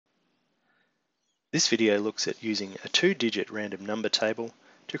This video looks at using a two-digit random number table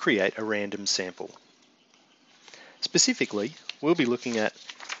to create a random sample. Specifically, we'll be looking at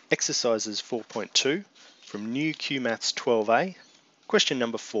exercises 4.2 from New QMaths 12a, question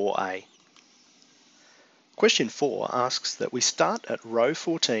number 4a. Question 4 asks that we start at row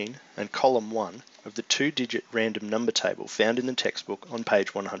 14 and column 1 of the two-digit random number table found in the textbook on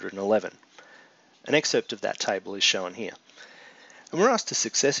page 111. An excerpt of that table is shown here. And we're asked to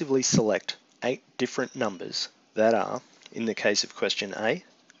successively select 8 different numbers that are, in the case of question A,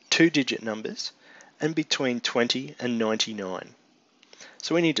 two-digit numbers and between 20 and 99.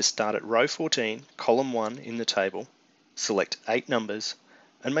 So we need to start at row 14, column 1 in the table, select 8 numbers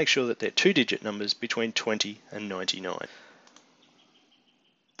and make sure that they're two-digit numbers between 20 and 99.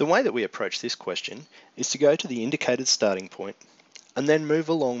 The way that we approach this question is to go to the indicated starting point and then move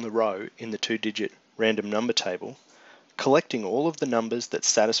along the row in the two-digit random number table, collecting all of the numbers that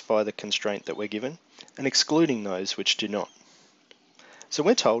satisfy the constraint that we're given and excluding those which do not. So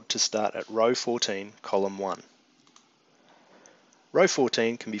we're told to start at row 14, column 1. Row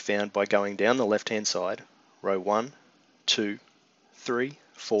 14 can be found by going down the left-hand side, row 1, 2, 3,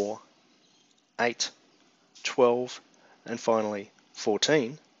 4, 8, 12, and finally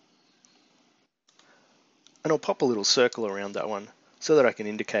 14. And I'll pop a little circle around that one so that I can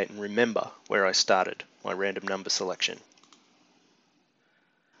indicate and remember where I started my random number selection.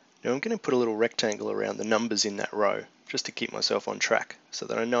 Now I'm going to put a little rectangle around the numbers in that row just to keep myself on track so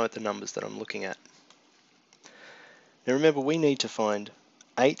that I know the numbers that I'm looking at. Now remember, we need to find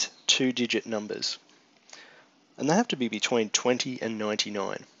 8 two-digit numbers and they have to be between 20 and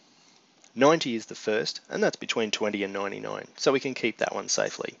 99. 90 is the first and that's between 20 and 99, so we can keep that one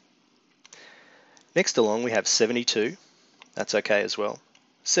safely. Next along we have 72, that's okay as well.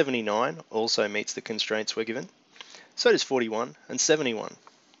 79 also meets the constraints we're given. So does 41 and 71.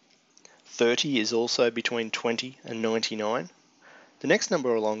 30 is also between 20 and 99. The next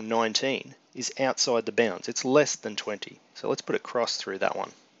number along, 19, is outside the bounds. It's less than 20. So let's put a cross through that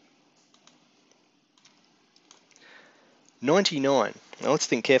one. 99. Now let's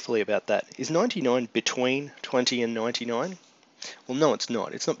think carefully about that. Is 99 between 20 and 99? Well, no, it's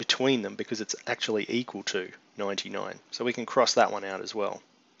not. It's not between them because it's actually equal to 99. So we can cross that one out as well.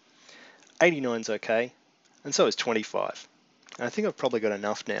 89 is okay, and so is 25. And I think I've probably got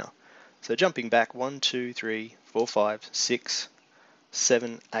enough now. So jumping back, 1, 2, 3, 4, 5, 6,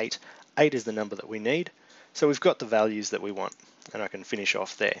 7, 8. 8 is the number that we need. So we've got the values that we want, and I can finish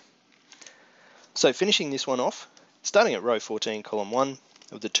off there. So finishing this one off, starting at row 14, column 1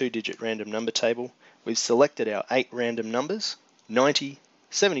 of the two-digit random number table, we've selected our 8 random numbers, 90,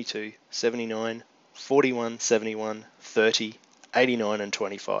 72, 79, 41, 71, 30, 89, and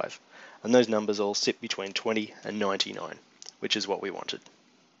 25. And those numbers all sit between 20 and 99, which is what we wanted.